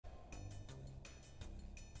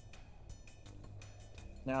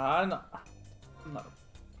Yeah, I'm not.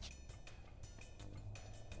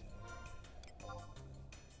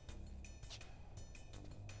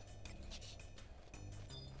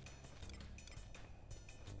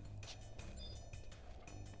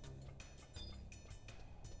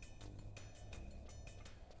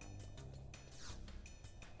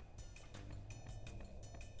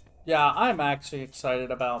 Yeah, I'm actually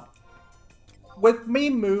excited about. With me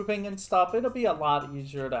moving and stuff, it'll be a lot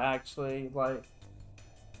easier to actually, like,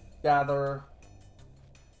 gather,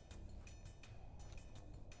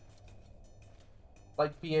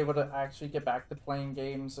 like, be able to actually get back to playing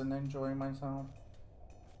games and enjoying myself.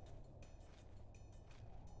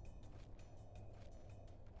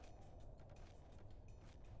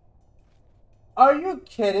 Are you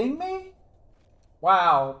kidding me?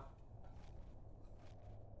 Wow.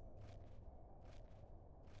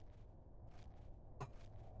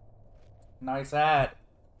 Nice ad.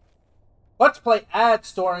 Let's play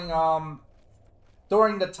ads during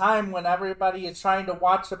the time when everybody is trying to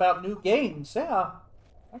watch about new games. Yeah.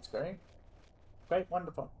 That's great. Great,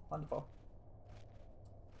 wonderful, wonderful.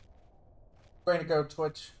 Going to go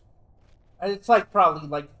Twitch. It's like probably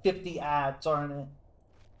like 50 ads, aren't it?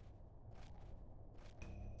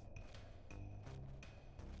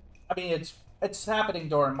 I mean, it's happening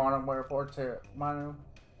during Modern Warfare 2.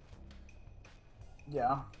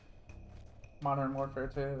 Yeah, Modern Warfare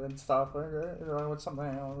 2 and stuff. What's something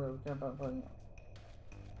I don't really care about, but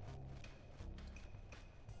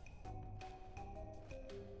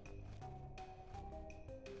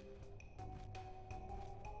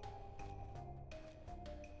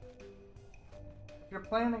if you're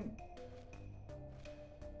planning.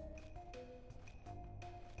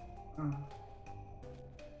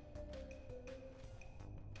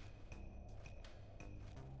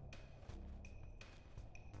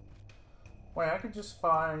 Wait, I could just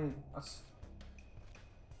buy a.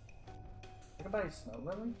 I could buy a snow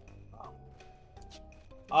lily?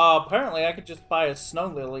 Apparently I could just buy a snow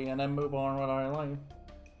lily and then move on with our life.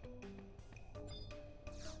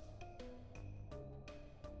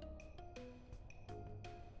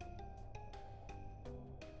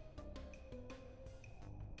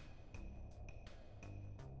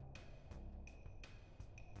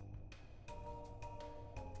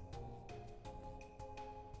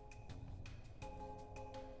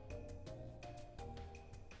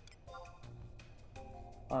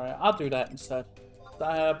 Alright, I'll do that instead.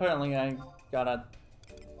 Apparently I gotta...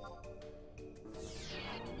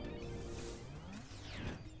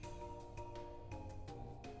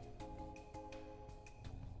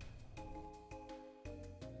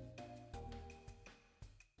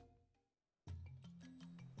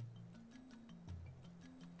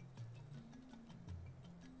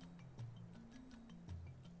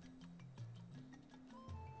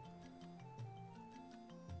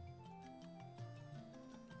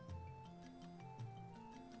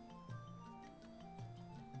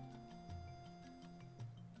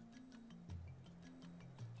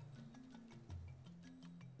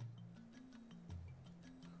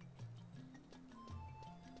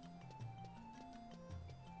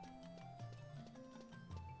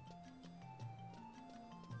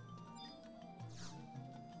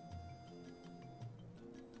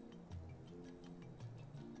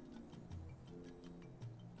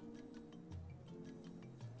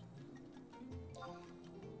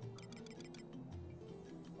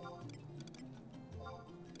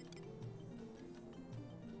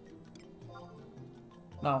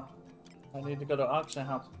 No. I need to go to auction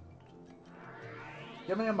house.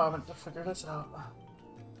 Give me a moment to figure this out.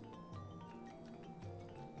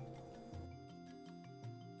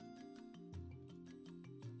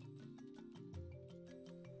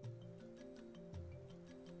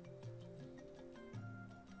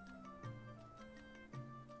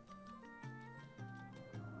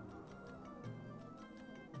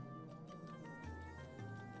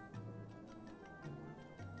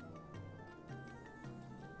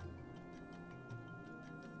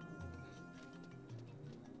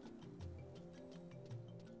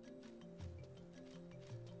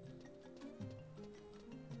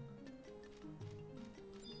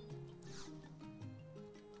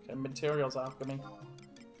 Okay, materials alchemy.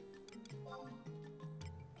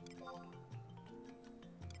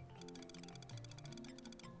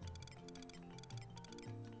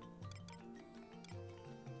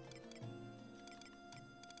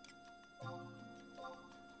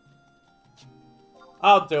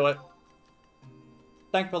 I'll do it.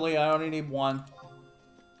 Thankfully, I only need one.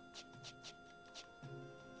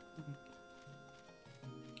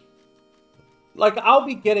 Like, I'll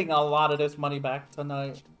be getting a lot of this money back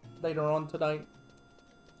tonight. Later on tonight.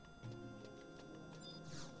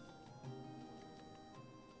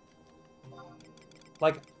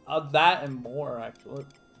 Like, that and more, actually.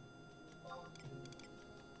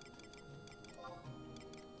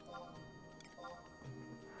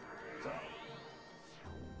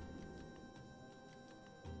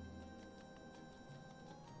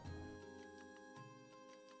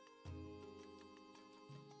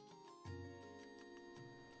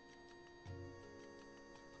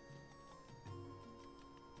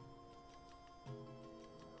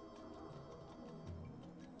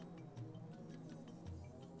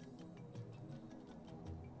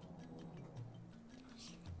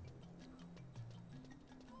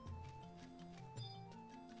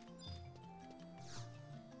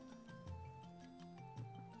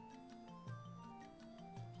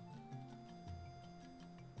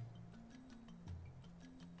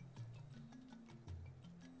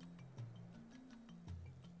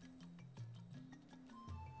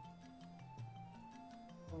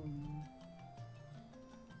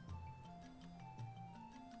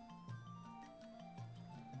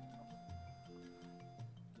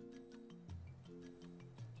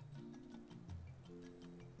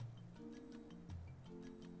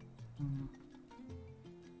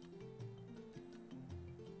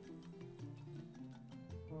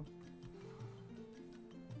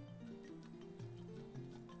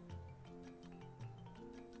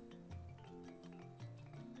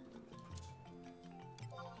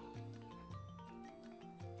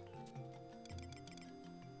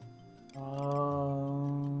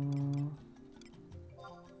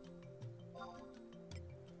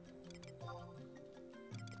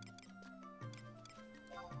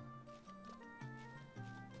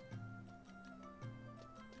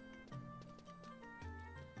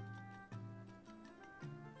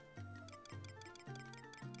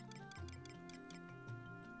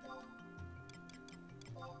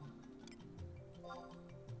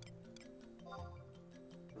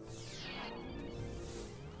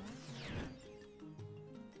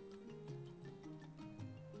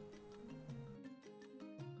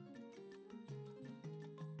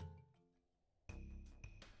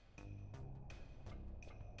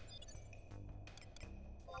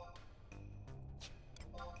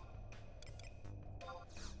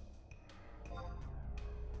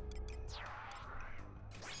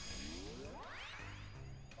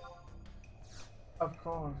 Of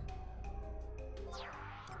course.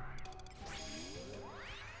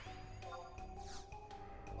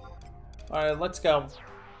 Alright, let's go.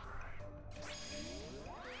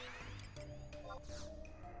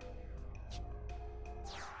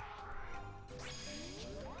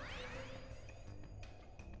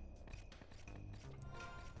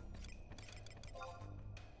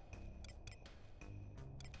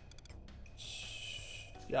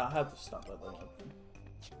 Yeah, I have to stop at that.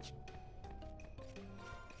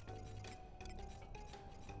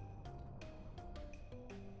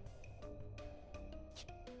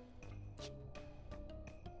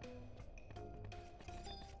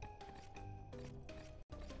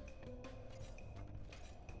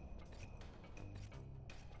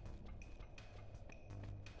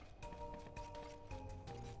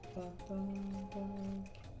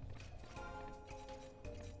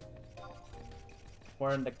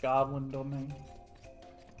 We're in the Goblin domain.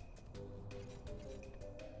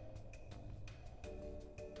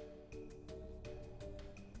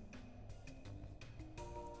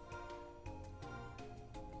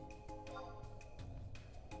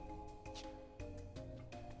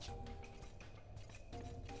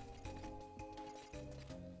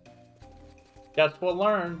 Guess we'll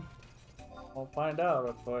learn. We'll find out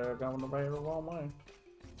if we're going the right or the wrong way.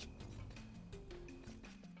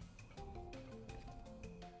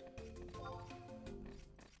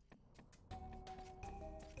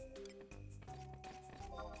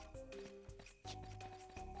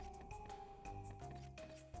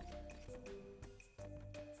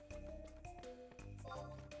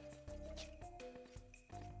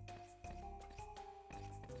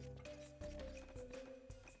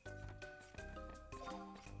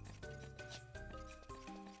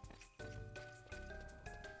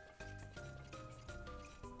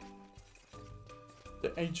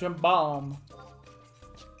 The ancient bomb.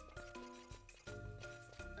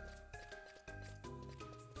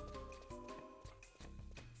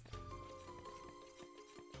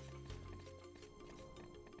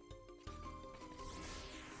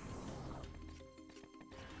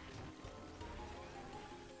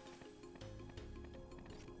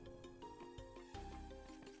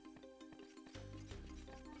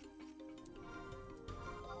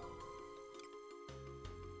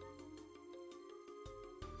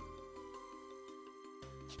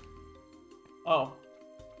 Oh.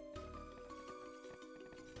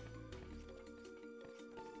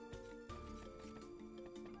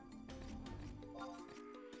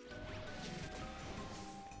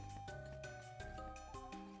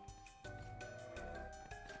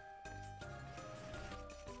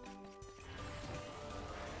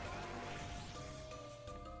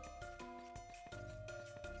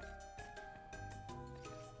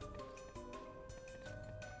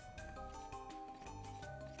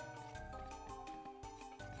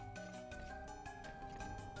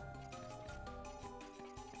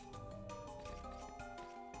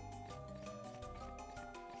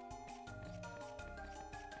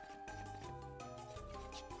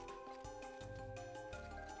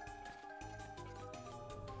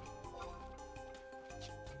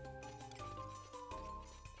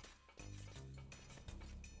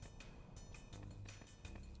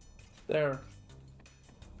 There.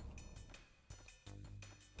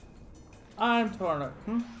 I'm Torna.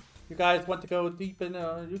 You guys want to go deep in,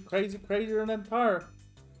 you crazier than tar.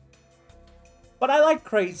 But I like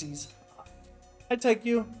crazies. I take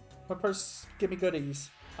you. But first, give me goodies.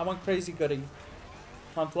 I want crazy goodie.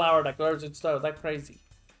 I want flour that glows and stuff. That crazy.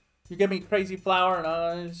 You give me crazy flour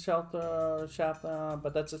and shelter, shaft,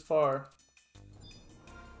 but that's as far.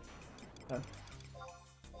 Okay.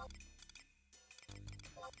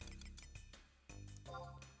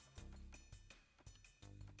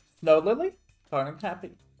 Snow Lily? Tarnic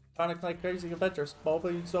happy. Tarnic like crazy adventures.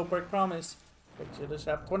 Bulbly so break promise. Picture the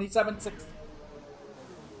shaft 27-6.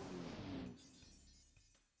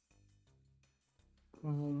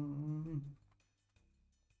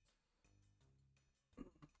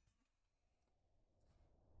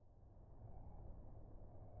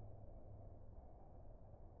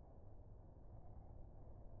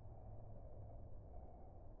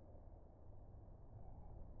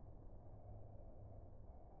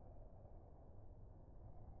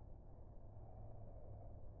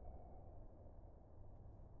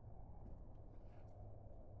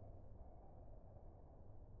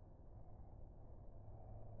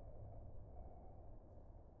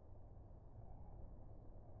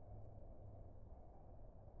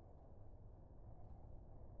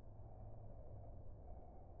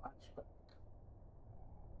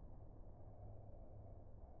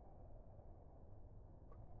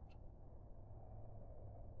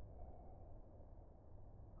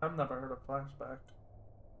 I've never heard of flashback.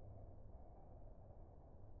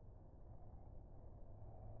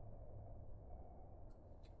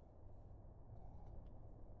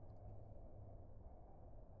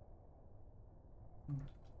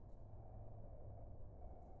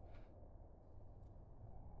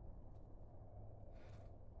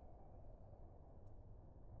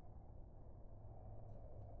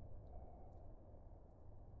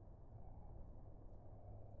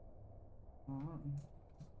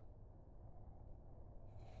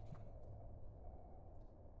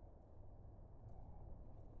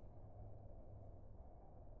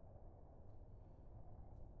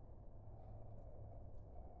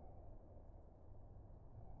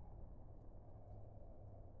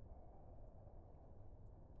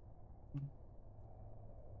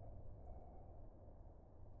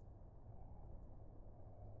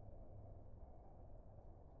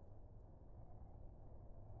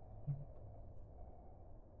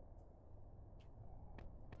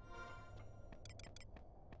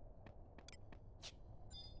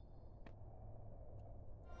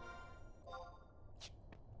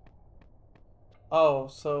 Oh,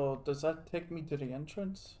 so does that take me to the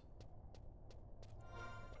entrance?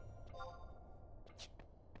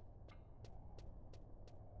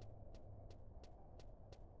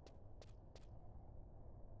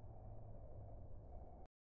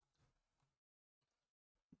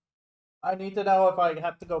 I need to know if I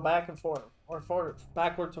have to go back and forth, or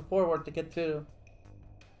backwards or forward to get to...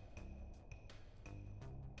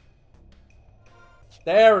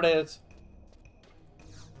 There it is.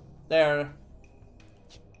 There.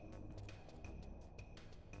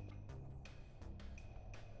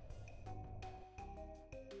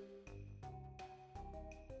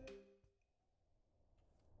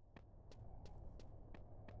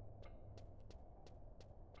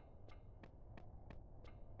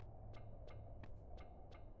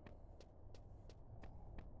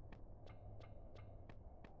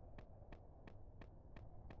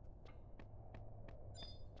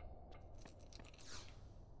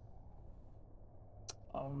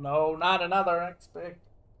 Oh no, not another XP.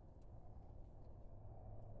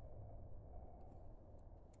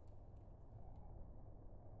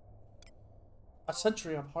 A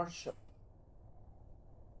century of hardship.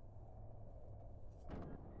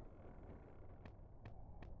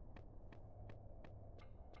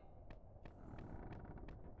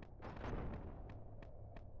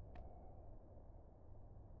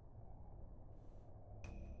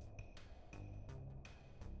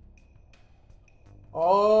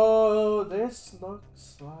 Oh, this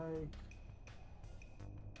looks like...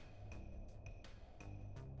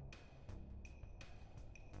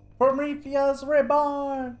 Prometheus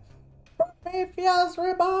Reborn! Prometheus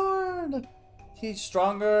Reborn! He's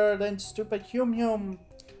stronger than stupid Hum.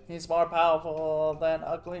 He's more powerful than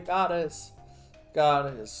ugly goddess.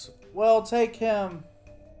 Goddess, we'll take him.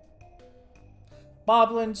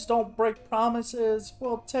 Moblins don't break promises.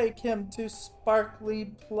 We'll take him to Sparkly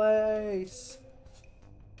Place.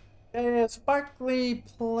 Yeah, Sparkly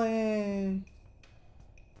Place.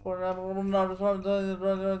 Filled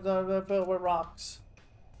with rocks.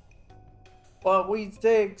 But we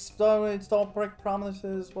dig, stones don't break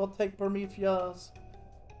promises. We'll take Prometheus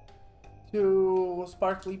to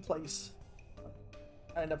Sparkly Place.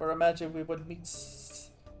 I never imagined we would meet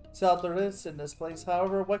Zeldaris in this place.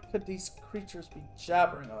 However, what could these creatures be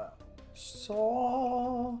jabbering about?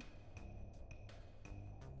 So...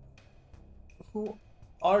 who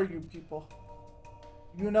are you people?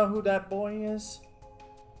 You know who that boy is?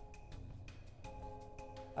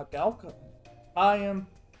 Agalka. I am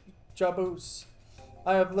Jabus.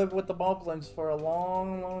 I have lived with the Moblins for a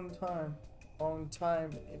long time. Long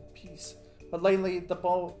time in peace. But lately, the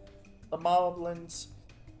Moblins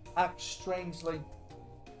act strangely.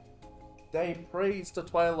 They praise the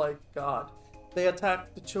Twilight God. They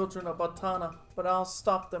attack the children of Atana, but I'll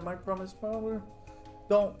stop them, I promise, Father.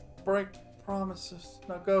 Don't break promises.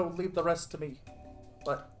 Now go, leave the rest to me.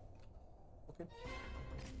 But, okay.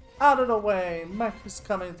 Out of the way, Mech is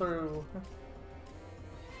coming through.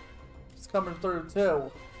 He's coming through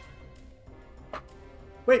too.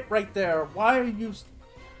 Wait, right there. Why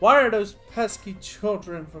are those pesky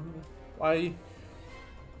children from... Why...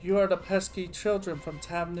 You are the pesky children from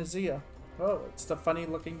Tabnazia. Oh, it's the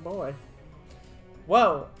funny-looking boy.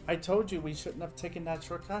 Whoa, I told you we shouldn't have taken that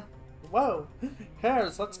shortcut. Whoa,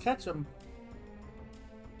 hares, let's catch him.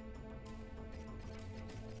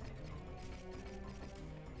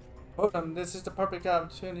 Hold on, this is the perfect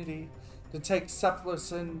opportunity to take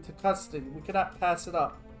Cephalus into custody. We cannot pass it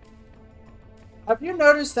up. Have you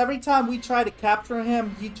noticed every time we try to capture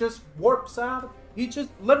him, he just warps out? He just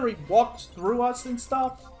literally walks through us and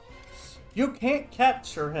stuff? You can't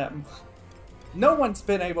capture him. No one's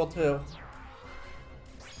been able to.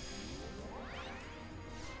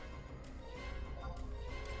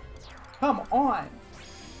 Come on.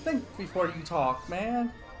 Think before you talk,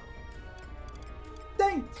 man.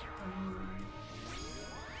 Think.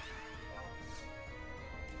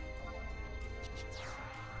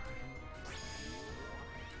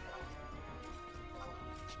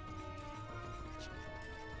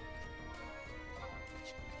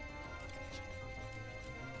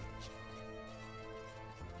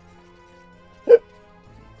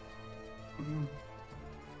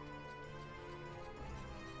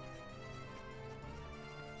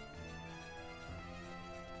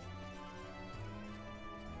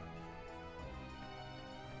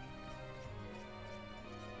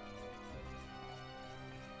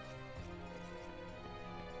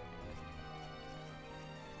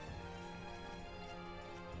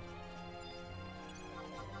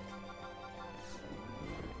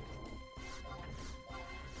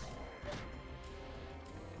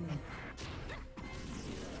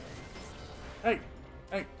 Hey,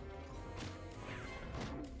 hey.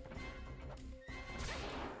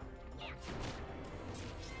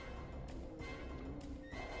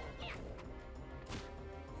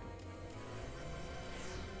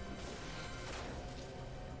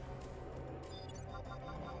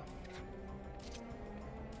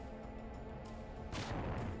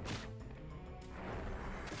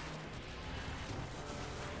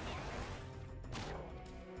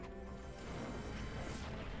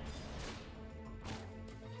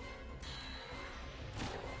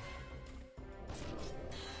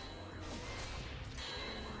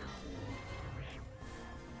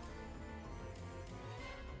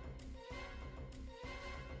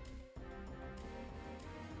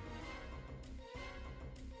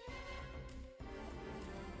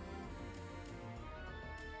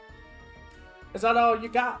 Is that all you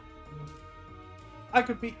got? I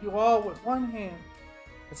could beat you all with one hand.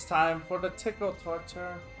 It's time for the tickle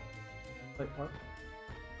torture. Wait, what?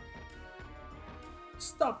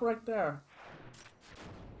 Stop right there.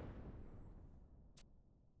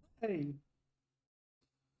 Hey.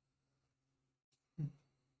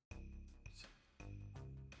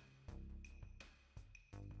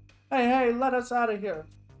 Hey, let us out of here.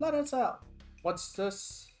 Let us out. What's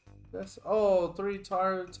this? Oh, 3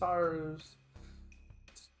 Tarus.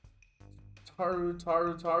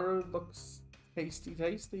 Taru looks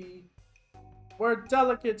tasty. We're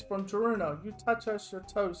delegates from Geruno. You touch us, you're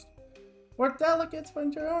toast. We're delegates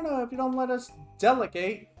from Geruno. If you don't let us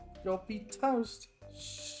delegate, you'll be toast.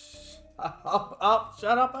 Shh.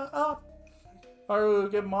 Shut up.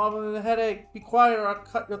 Taru, give Marvin a headache. Be quiet or I'll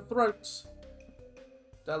cut your throats.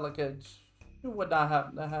 Delegates. You would not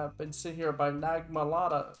happen to have been sent here by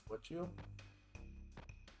Nagmalata, would you?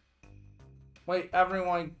 Wait,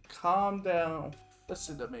 everyone, calm down.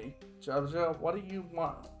 Listen to me. Jojo, what do you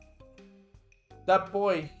want? That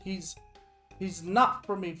boy, he's not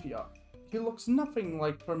Promethea. He looks nothing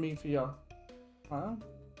like Promethea. Huh?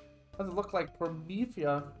 Doesn't look like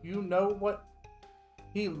Promethea. You know what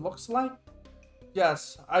he looks like?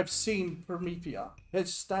 Yes, I've seen Promethea,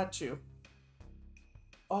 his statue.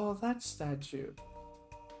 Oh, that statue.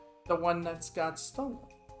 The one that's got stolen.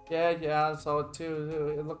 Yeah, I saw it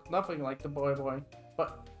too. It looked nothing like the boy.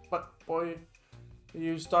 But boy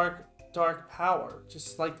used dark power,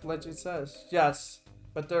 just like legend says. Yes,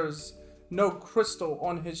 but there's no crystal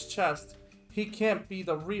on his chest. He can't be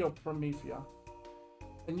the real Promethea.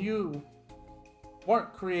 And you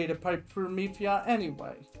weren't created by Promethea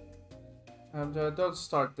anyway. And don't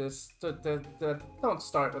start this. Don't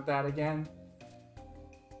start with that again.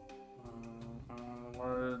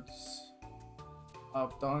 Words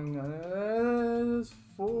of done is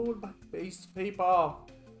fooled by base people.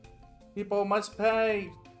 People must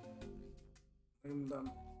pay.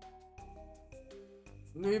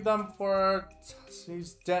 Leave them for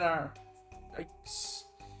his dinner. Yikes.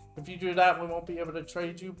 If you do that, we won't be able to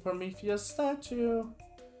trade you Prometheus statue.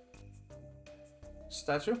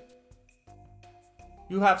 Statue?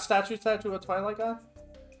 You have statue of Twilight God?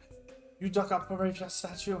 You dug up Prometheus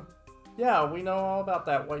statue. Yeah, we know all about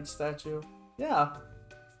that white statue. Yeah.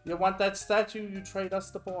 You want that statue, you trade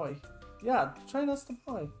us the boy. Yeah, trade us the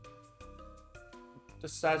boy. The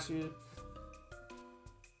statue.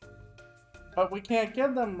 But we can't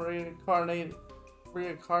give them reincarnates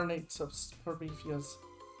of Prometheus.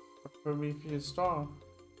 Prometheus strong.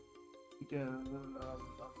 Yeah,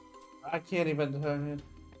 I can't even turn it.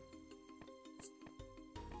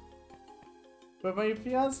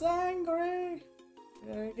 Prometheus angry.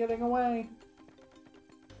 Yeah, getting away.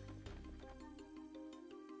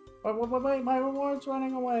 Wait, my reward's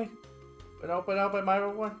running away. Open my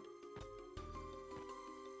reward.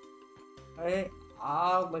 Hey,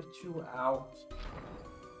 I'll let you out.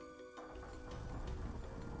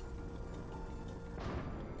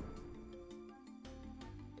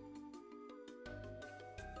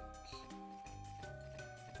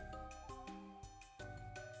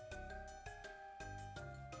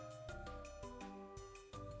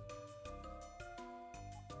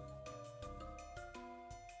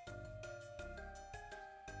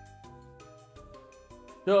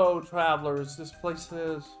 Yo, travelers, this place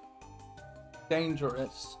is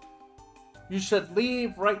dangerous. You should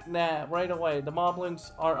leave right now, right away. The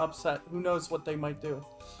moblins are upset. Who knows what they might do?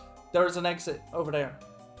 There's an exit over there.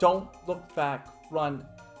 Don't look back. Run.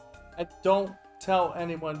 And don't tell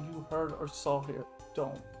anyone you heard or saw here.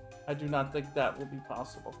 Don't. I do not think that will be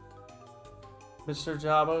possible. Mr.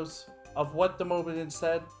 Jabos, of what the moblins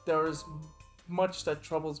said, there is much that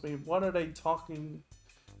troubles me. What are they talking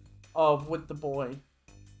of with the boy?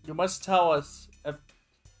 You must tell us if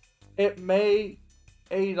it may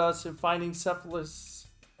aid us in finding Cephalus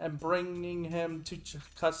and bringing him to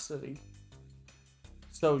custody.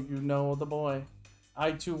 So you know the boy.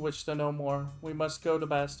 I too wish to know more. We must go to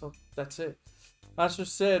Bastel. That's it. Master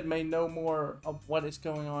Sid may know more of what is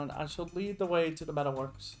going on. I shall lead the way to the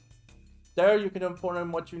metalworks. There you can inform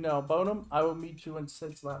him what you know. Bonum, I will meet you in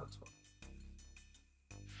Sid's laboratory.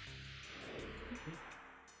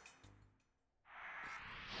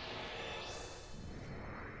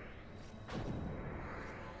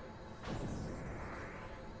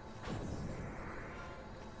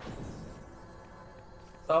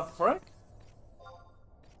 The frick?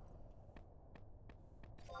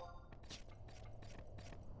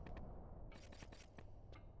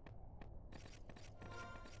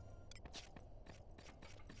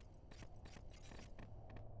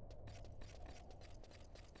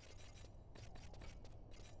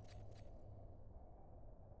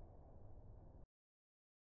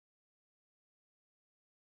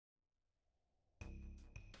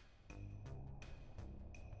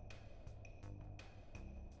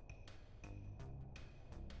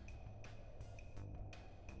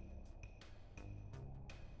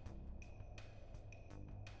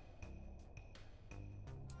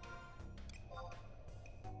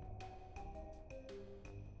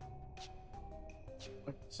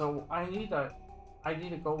 So I need a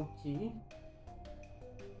gold key.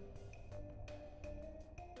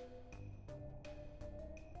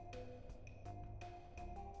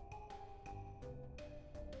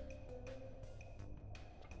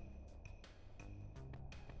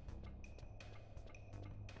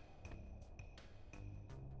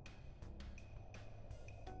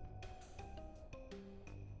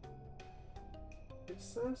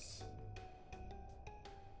 Is this?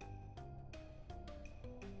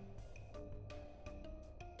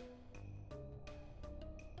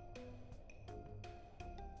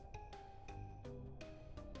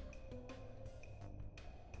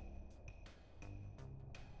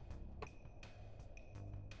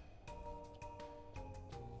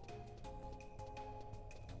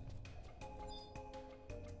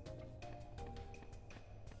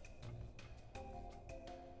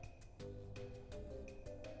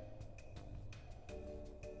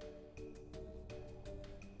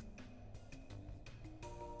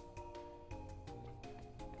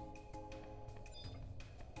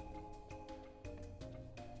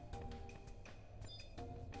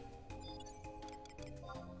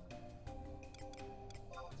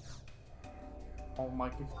 Oh my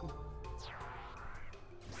god.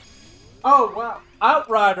 Oh wow,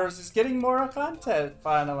 Outriders is getting more content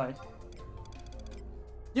finally.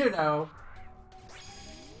 You know.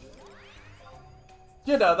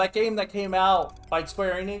 You know, that game that came out by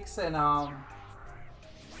Square Enix and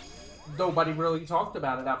nobody really talked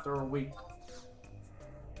about it after a week.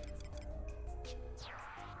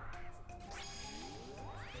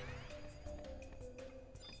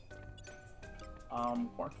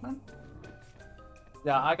 Workman?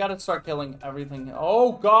 Yeah, I gotta start killing everything.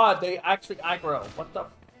 Oh god, they actually aggro. What the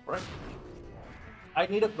frick? I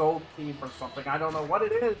need a gold key for something. I don't know what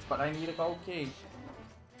it is, but I need a gold key.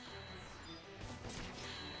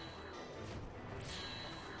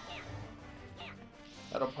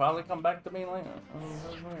 That'll probably come back to me later.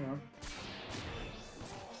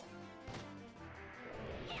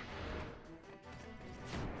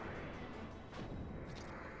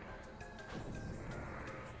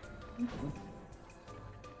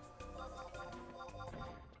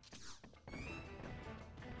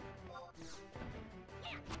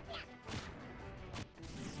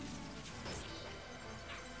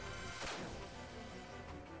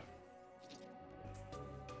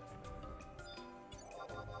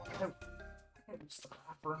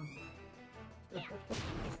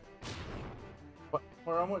 But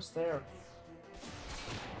we're almost there.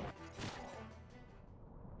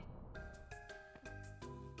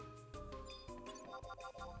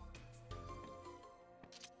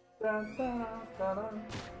 Dun, dun, dun, dun.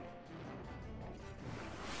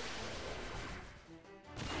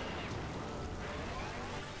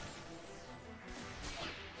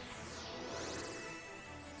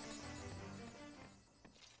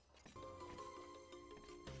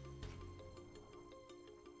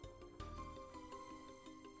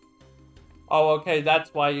 Oh, okay,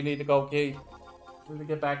 that's why you need to go key. To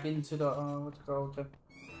get back into the, what's it called? Okay.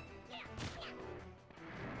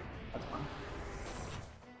 That's fine.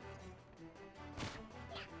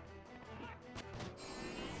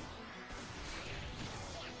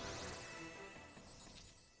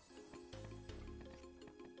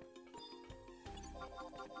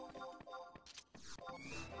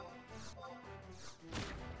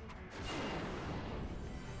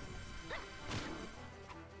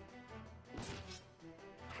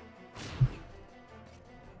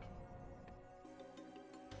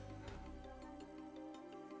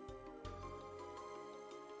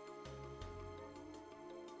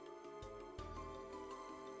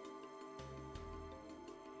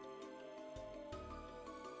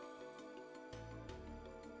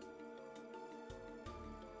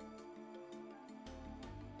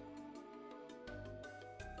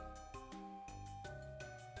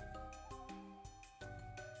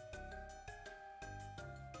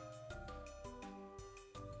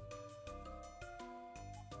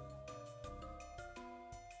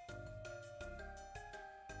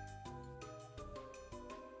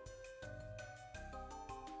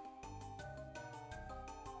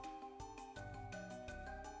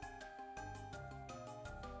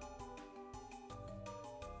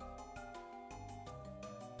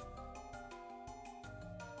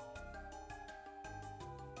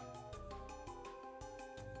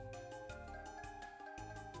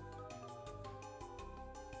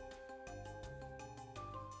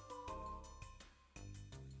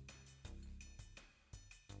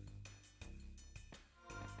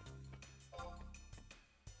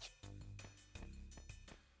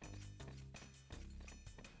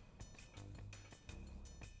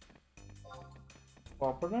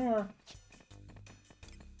 Well, from there.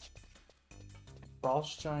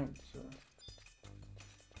 Frost Giant. I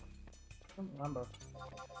don't remember.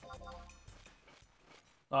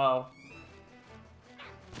 Oh.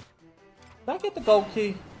 Did I get the gold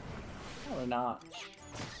key? Or not?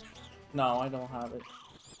 No, I don't have it.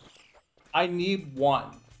 I need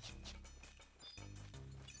one.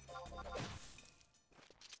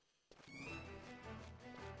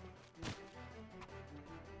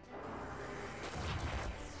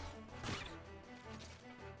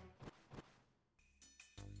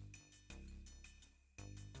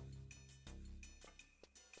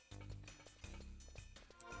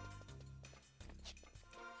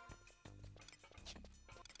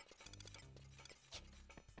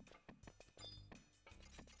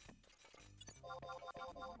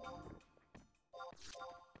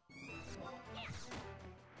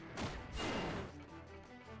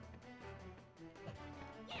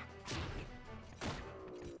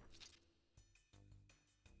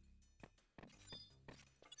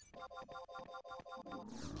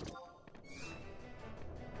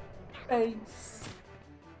 Thanks.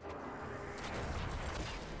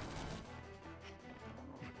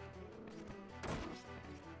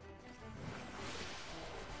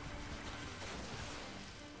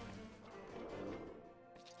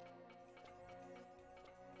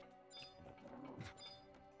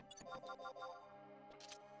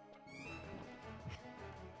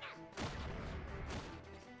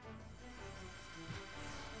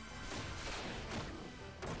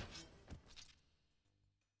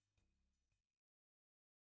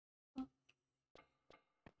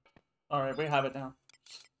 Alright, we have it now.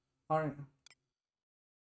 Alright.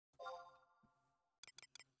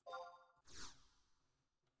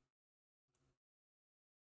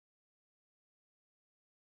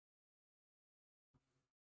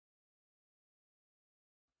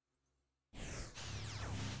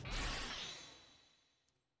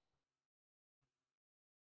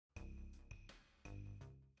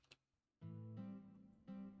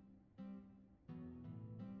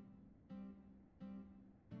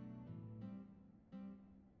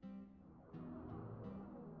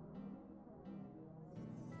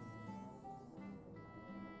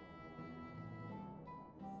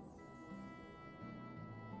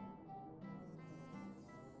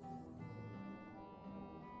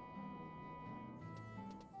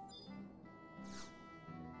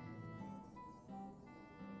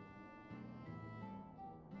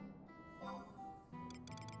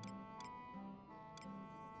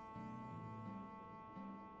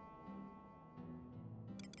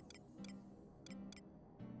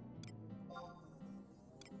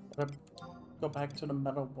 Go back to the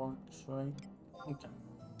metal works, right? Okay.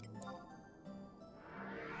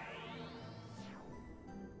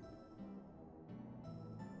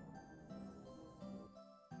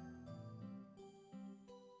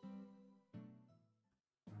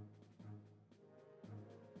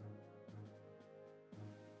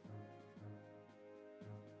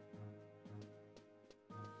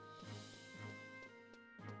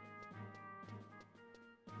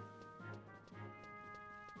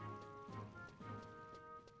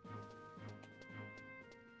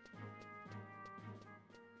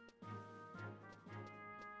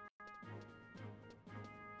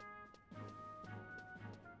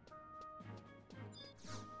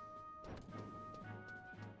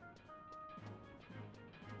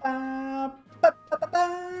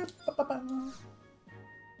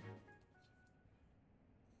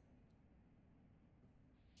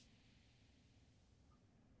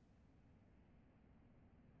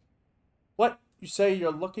 What? You say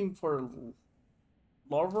you're looking for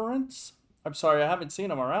Lawrence? I'm sorry, I haven't seen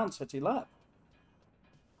him around since he left.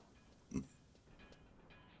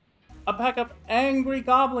 A pack of angry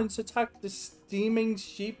goblins attacked the steaming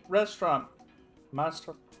sheep restaurant.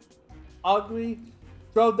 Master Ugly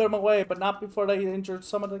drove them away, but not before they injured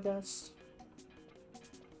some of the guests.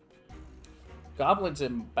 Goblins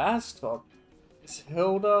in Bastel. Is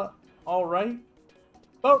Hilda alright?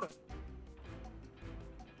 Boda!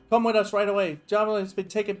 Come with us right away. Jabba has been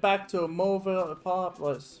taken back to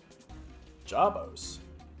Movilopolis. Jabos?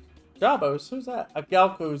 Jabos? Who's that? A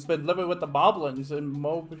Galco who's been living with the Moblins in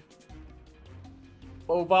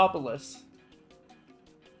Movilopolis.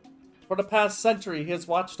 For the past century, he has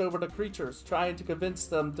watched over the creatures, trying to convince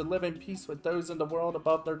them to live in peace with those in the world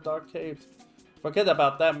above their dark caves. Forget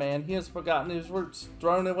about that man. He has forgotten his roots,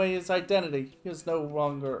 thrown away his identity. He is no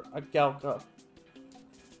longer a Galco.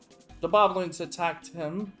 The Boblins attacked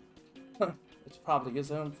him. It's probably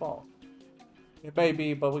his own fault. It may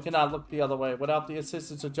be, but we cannot look the other way. Without the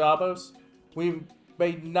assistance of Jabos, we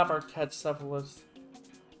may never catch Cephalus.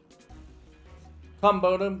 Come,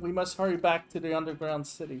 Bodum, we must hurry back to the underground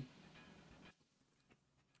city.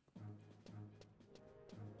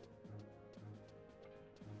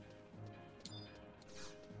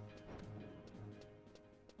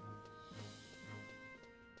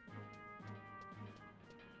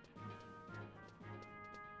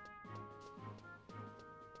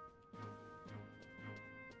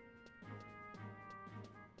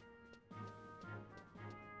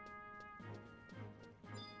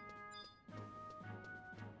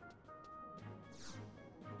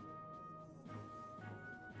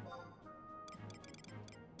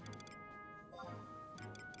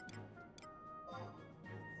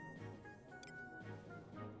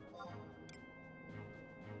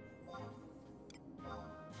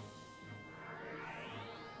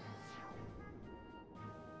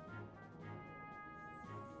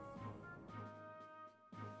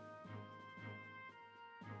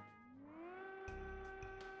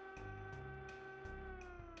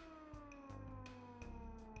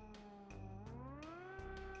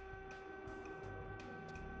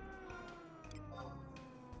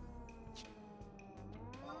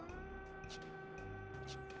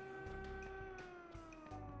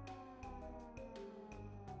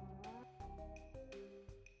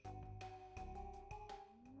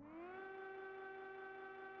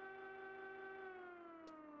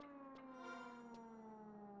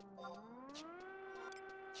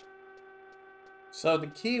 So the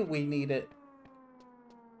key we needed,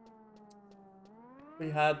 we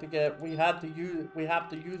have to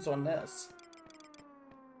use on this.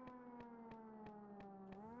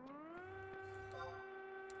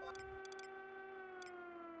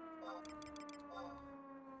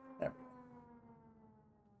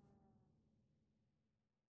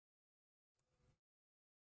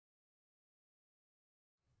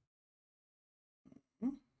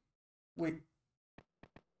 We...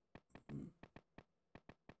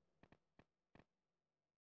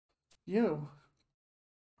 You...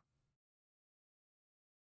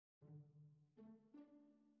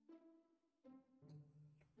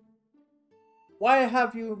 Why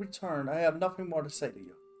have you returned? I have nothing more to say to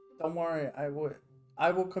you. Don't worry, I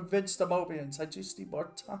will convince the Mobians. I just need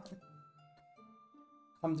more time.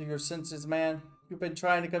 Come to your senses, man. You've been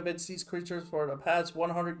trying to convince these creatures for the past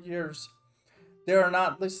 100 years. They are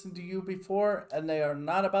not listening to you before, and they are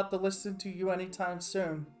not about to listen to you anytime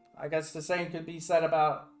soon. I guess the same could be said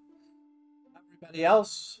about everybody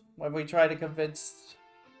else when we try to convince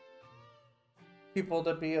people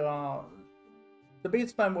to be, the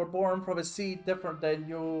beastmen were born from a seed different than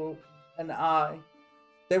you and I.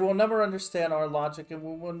 They will never understand our logic, and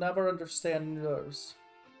we will never understand yours.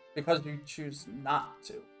 Because you choose not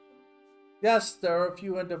to. Yes, there are a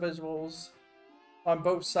few individuals on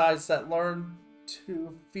both sides that learn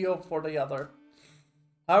to feel for the other.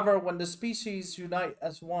 However, when the species unite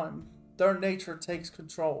as one, their nature takes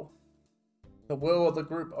control. The will of the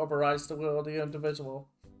group overrides the will of the individual.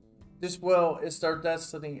 This will is their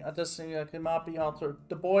destiny, a destiny that cannot be altered.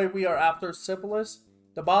 The boy we are after, Syphilis,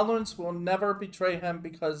 the Bolans will never betray him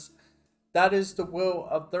because that is the will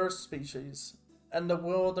of their species. And the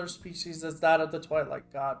will of their species is that of the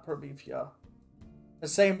Twilight God, Promethea. The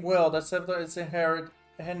same will that Syphilis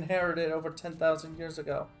inherited over 10,000 years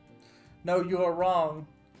ago. No, you are wrong.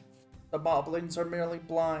 The Moblins are merely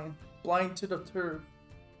blind. Blind to the truth.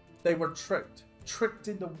 They were tricked. Tricked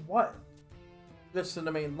into what? Listen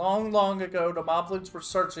to me. Long, long ago, the Moblins were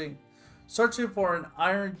searching for an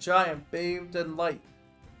iron giant bathed in light.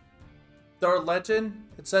 Their legend,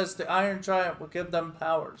 it says the iron giant will give them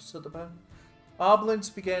powers. So the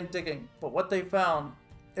Moblins began digging, but what they found,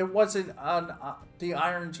 it wasn't the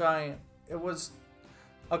iron giant. It was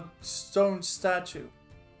a stone statue.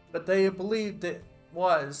 But they believed it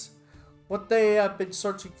was what they had been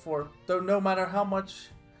searching for, though no matter how much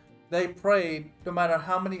they prayed, no matter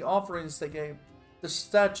how many offerings they gave, the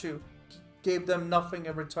statue gave them nothing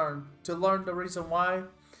in return. To learn the reason why,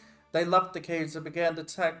 they left the caves and began to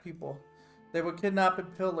attack people. They would kidnap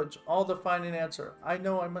and pillage, all to find an answer. I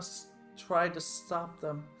know I must try to stop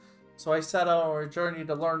them. So I set out on a journey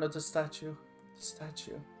to learn of the statue. The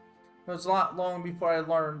statue. It was not long before I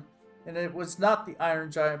learned, and it was not the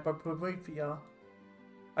Iron Giant, but Promethea.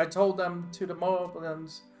 I told them to the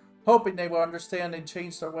Moblins, hoping they would understand and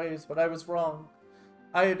change their ways, but I was wrong.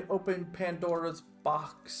 I had opened Pandora's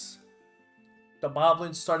box. The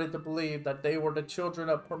Moblins started to believe that they were the children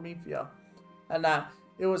of Promethea, and that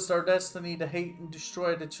it was their destiny to hate and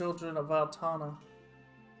destroy the children of Altana.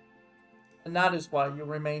 And that is why you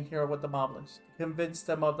remain here with the Moblins, to convince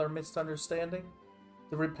them of their misunderstanding,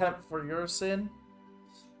 to repent for your sin.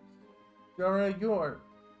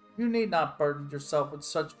 You need not burden yourself with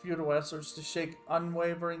such futile efforts to shake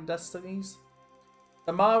unwavering destinies.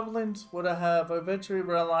 The Moblins would have eventually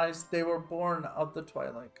realized they were born of the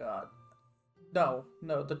Twilight God. No,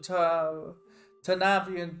 the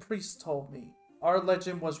Tanavian priest told me. Our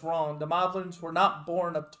legend was wrong. The Moblins were not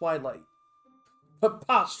born of Twilight.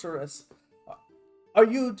 Preposterous! Are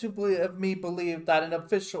you to believe that an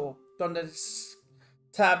official from the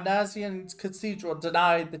Tabnazian Cathedral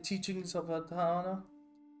denied the teachings of Altana?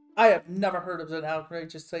 I have never heard of an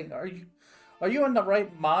outrageous thing. Are you in the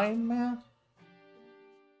right mind, man?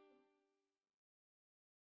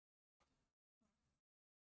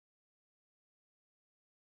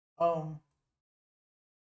 Oh.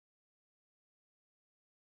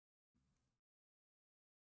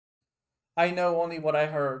 I know only what I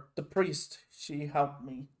heard. The priest, she helped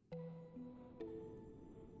me.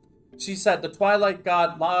 She said the Twilight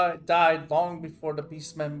God died long before the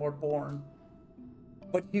Beastmen were born.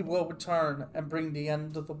 But he will return and bring the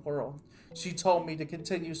end of the world. She told me to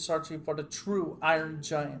continue searching for the true Iron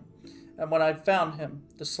Giant. And when I found him,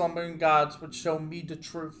 the slumbering gods would show me the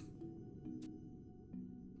truth.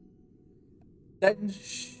 Then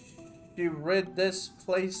she rid this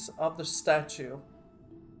place of the statue.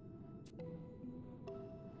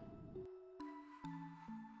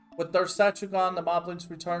 With their statue gone, the Moblins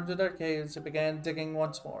returned to their caves and began digging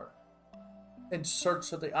once more, in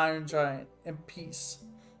search of the Iron Giant, in peace,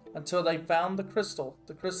 until they found the crystal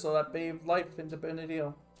that bathed life into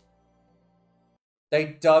Benedil. They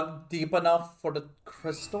dug deep enough for the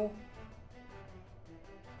crystal?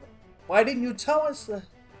 Why didn't you tell us that?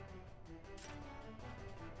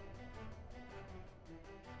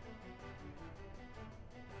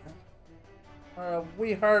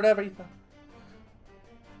 We heard everything.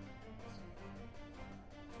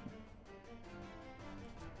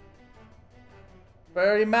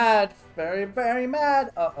 Very mad. very, very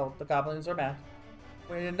mad. Uh-oh, the goblins are mad.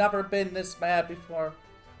 We've never been this mad before.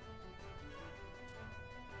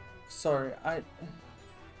 Sorry,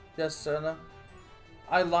 Yes, Senna.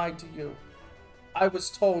 I lied to you. I was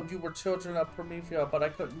told you were children of Promethea, but I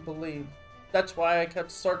couldn't believe. That's why I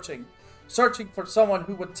kept searching. Searching for someone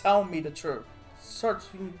who would tell me the truth.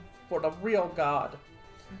 Searching for the real God.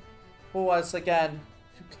 Who was, again,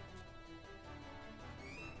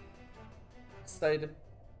 stated.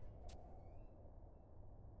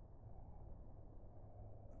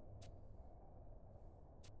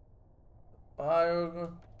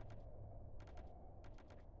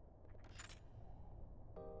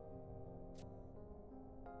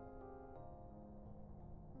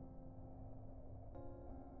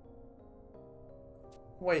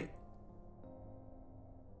 Wait.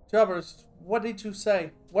 Jobbers, what did you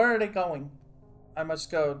say? Where are they going? I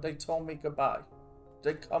must go. They told me goodbye.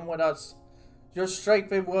 They come with us. Your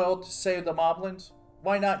strength and will to save the moblins?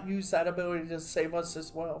 Why not use that ability to save us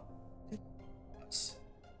as well?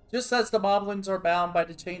 Just as the moblins are bound by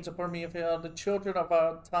the chains of Promethea, the children of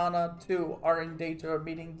Altana too are in danger of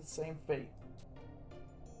meeting the same fate.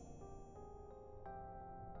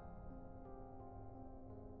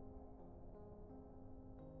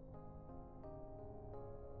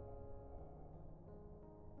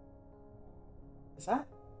 Is that?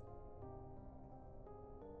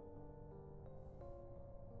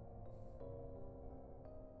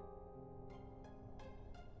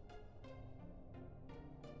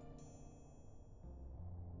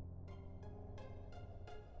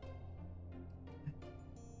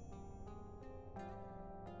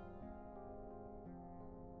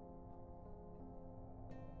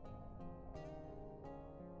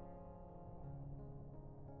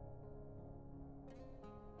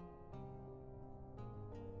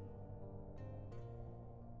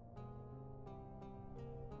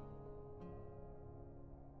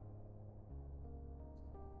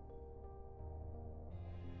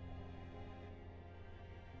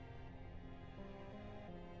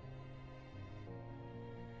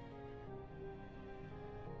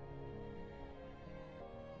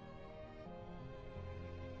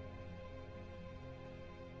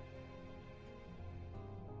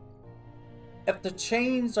 If the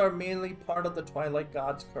chains are merely part of the Twilight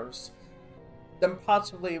God's curse, then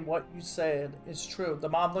possibly what you said is true. The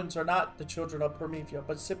moblins are not the children of Promethea,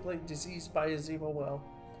 but simply diseased by his evil will.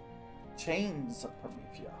 Chains of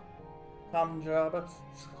Promethea. Come, Jabba.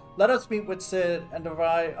 Let us meet with Sid and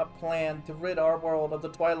devise a plan to rid our world of the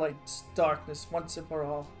Twilight's darkness once and for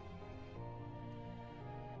all.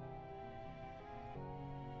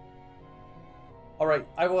 Alright,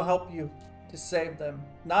 I will help you to save them.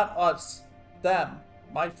 Not us. Them.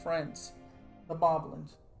 My friends. The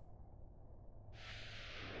moblins.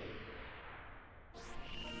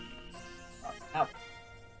 Ow.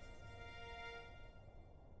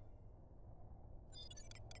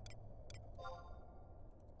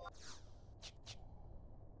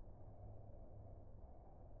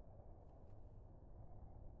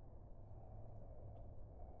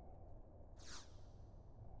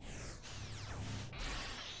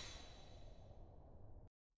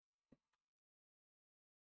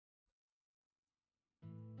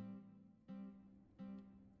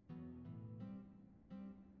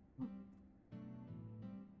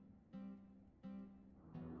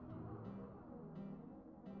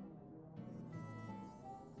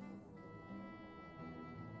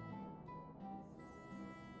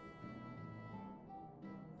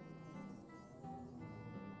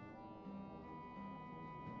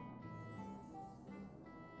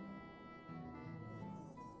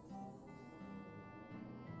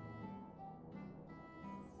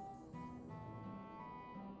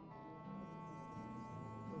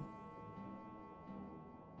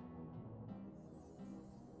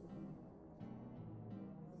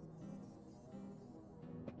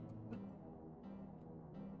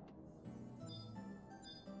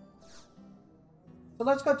 So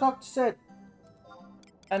let's go talk to Sid.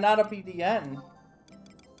 And that'll be the end.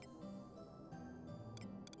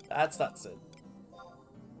 That's not Sid.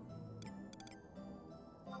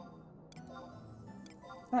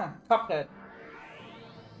 Huh, Cuphead.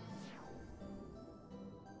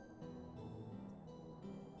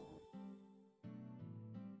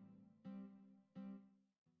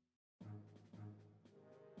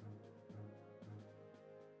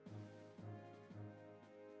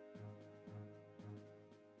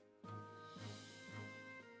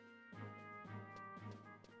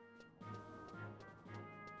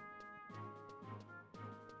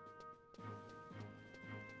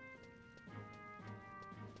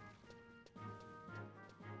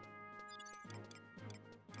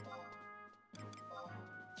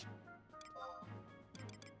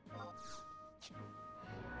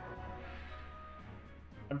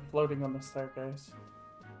 I'm floating on the staircase.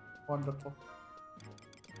 Wonderful.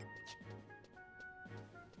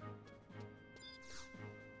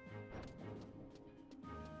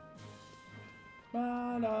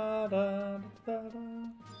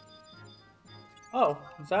 Oh,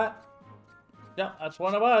 is that? Yeah, that's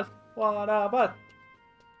one of us. One of us.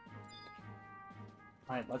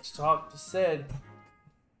 Alright, let's talk to Sid.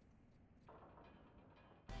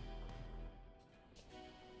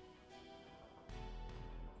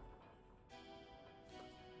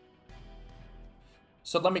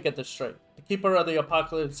 So let me get this straight. The Keeper of the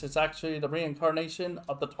Apocalypse is actually the reincarnation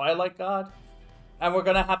of the Twilight God, and we're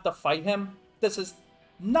gonna have to fight him? This is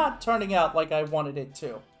not turning out like I wanted it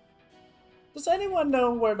to. Does anyone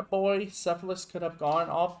know where the boy Cephalus could have gone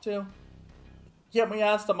off to? Yet we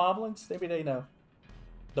asked the Moblins, maybe they know.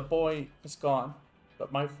 The boy is gone,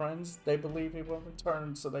 but my friends, they believe he will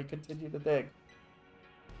return, so they continue to dig.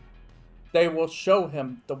 They will show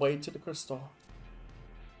him the way to the crystal.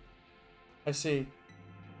 I see.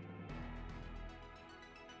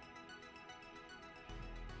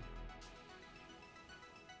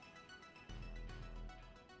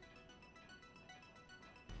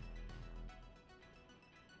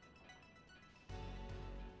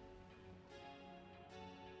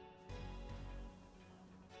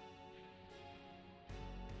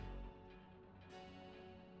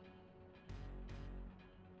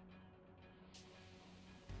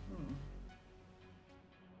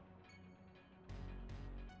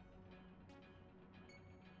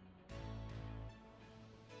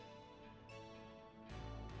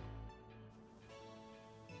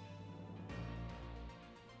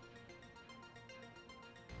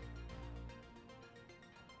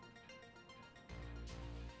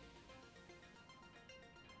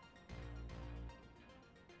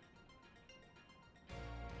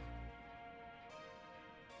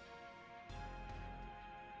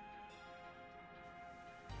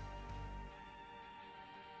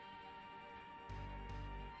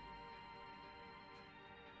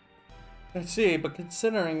 I see, but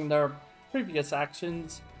considering their previous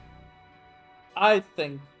actions, I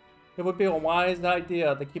think it would be a wise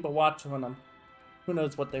idea to keep a watch on them. Who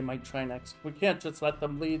knows what they might try next. We can't just let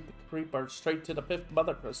them lead the creeper straight to the 5th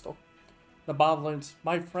Mother Crystal. The Boblins,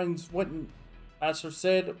 my friends, wouldn't. Master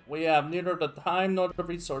Sid, we have neither the time nor the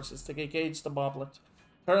resources to engage the Boblins.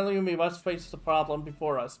 Currently, we must face the problem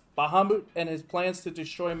before us. Bahamut and his plans to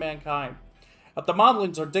destroy mankind. If the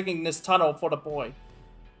Moblins are digging this tunnel for the boy,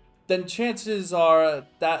 then chances are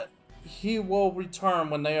that he will return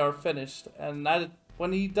when they are finished. And that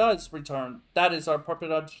when he does return, that is our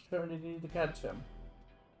perfect opportunity to catch him.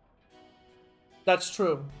 That's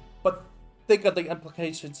true, but think of the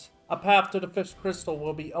implications. A path to the 5th crystal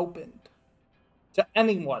will be opened to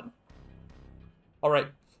anyone. Alright,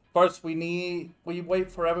 first we wait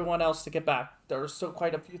for everyone else to get back. There are still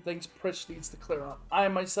quite a few things Prish needs to clear up. I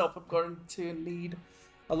myself am going to need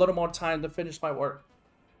a little more time to finish my work.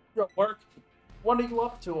 Your work? What are you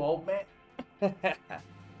up to, old man?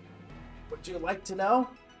 Would you like to know?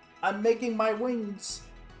 I'm making my wings.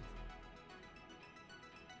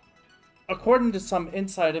 According to some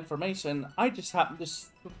inside information, I just happened to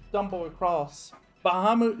stumble across.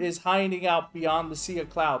 Bahamut is hiding out beyond the Sea of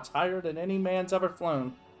Clouds, higher than any man's ever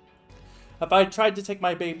flown. If I tried to take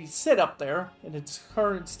my baby Sid up there, in its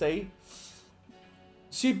current state,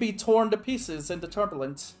 she'd be torn to pieces in the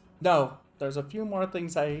turbulence. No, there's a few more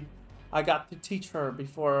things I got to teach her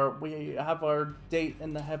before we have our date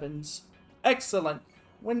in the heavens. Excellent.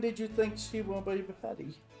 When did you think she will be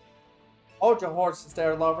ready? Hold your horses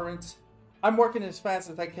there, Loverance. I'm working as fast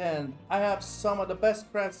as I can. I have some of the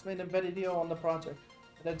best craftsmen in Venidio on the project.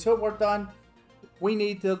 And until we're done, we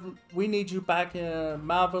need you back in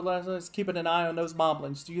Malvalezas, keeping an eye on those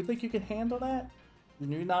moblins. Do you think you can handle that?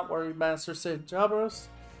 Do not worry, Master Sid. Jabros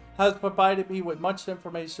has provided me with much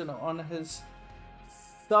information on his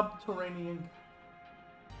subterranean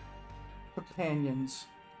companions.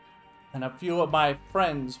 And a few of my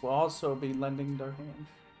friends will also be lending their hands.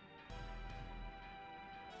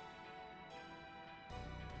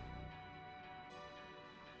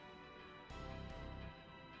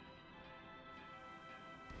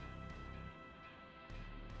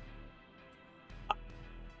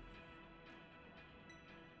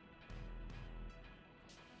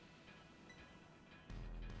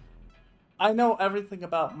 I know everything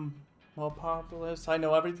about Mopopolis. I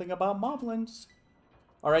know everything about moblins.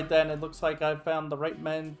 Alright then, it looks like I've found the right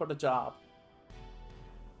men for the job.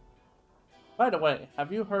 By the way,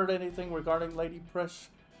 have you heard anything regarding Lady Prish?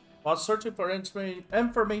 While searching for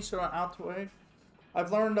information on Altway,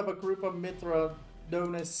 I've learned of a group of Mithra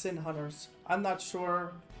known as Sin Hunters. I'm not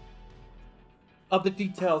sure of the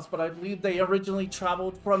details, but I believe they originally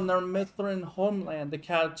traveled from their Mithrin homeland to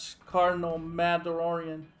catch Cardinal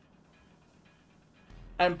Mandalorian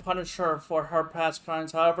and punish her for her past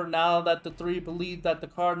crimes. However, now that the three believe that the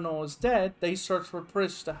Cardinal is dead, they search for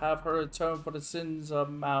Prish to have her atone for the sins of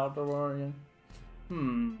Mandalorian.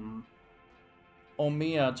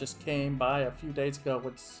 Omiya just came by a few days ago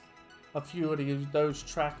with a few of those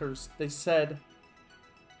trackers. They said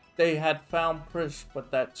they had found Prish,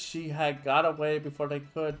 but that she had got away before they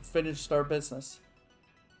could finish their business.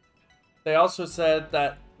 They also said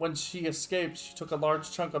that when she escaped, she took a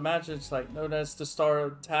large chunk of magic, like known as the Star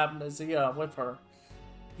of Tabnazia, with her.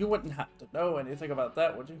 You wouldn't have to know anything about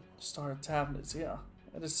that, would you? The Star of Tabnazia.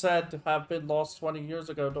 It is said to have been lost 20 years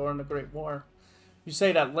ago during the Great War. You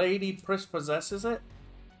say that Lady Prish possesses it?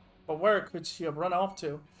 But where could she have run off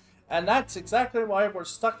to? And that's exactly why we're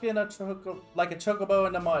stuck in like a chocobo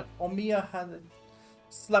in the mud. Omiya had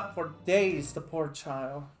slept for days, the poor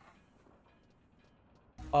child.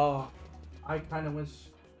 Oh, I kind of wish.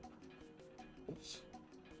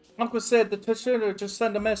 Uncle said the Tashina just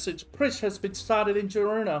sent a message. Prish has been spotted in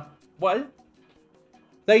Jaruna. What?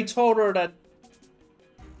 They told her that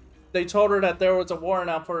there was a warrant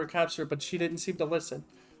out for her capture, but she didn't seem to listen.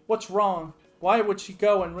 What's wrong? Why would she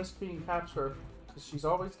go and risk being captured? Because she's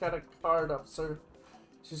always got a card up, sir.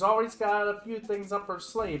 She's always got a few things up her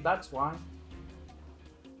sleeve, that's why.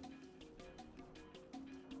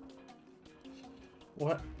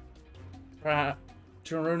 What? Perhaps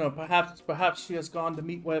Jaruna, perhaps she has gone to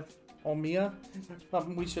meet with Omiya.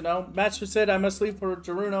 Something we should know. Master said I must leave for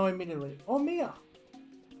Jaruna immediately. Omiya.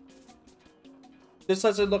 This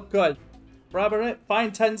doesn't look good. Robert,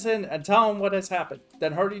 find Tenzin and tell him what has happened.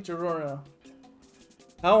 Then hurry Jaruna.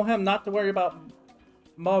 Tell him not to worry about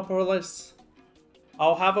Mobilis.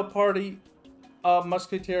 I'll have a party of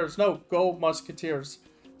musketeers. No, gold musketeers.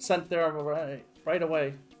 Sent there right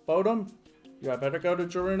away. Bodum, you had better go to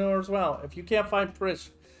Jaruna as well. If you can't find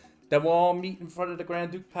Prish, then we'll all meet in front of the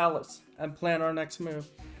Grand Duke Palace and plan our next move.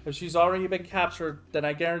 If she's already been captured, then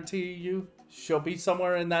I guarantee you she'll be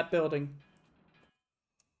somewhere in that building.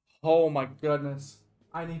 Oh my goodness.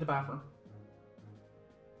 I need the bathroom.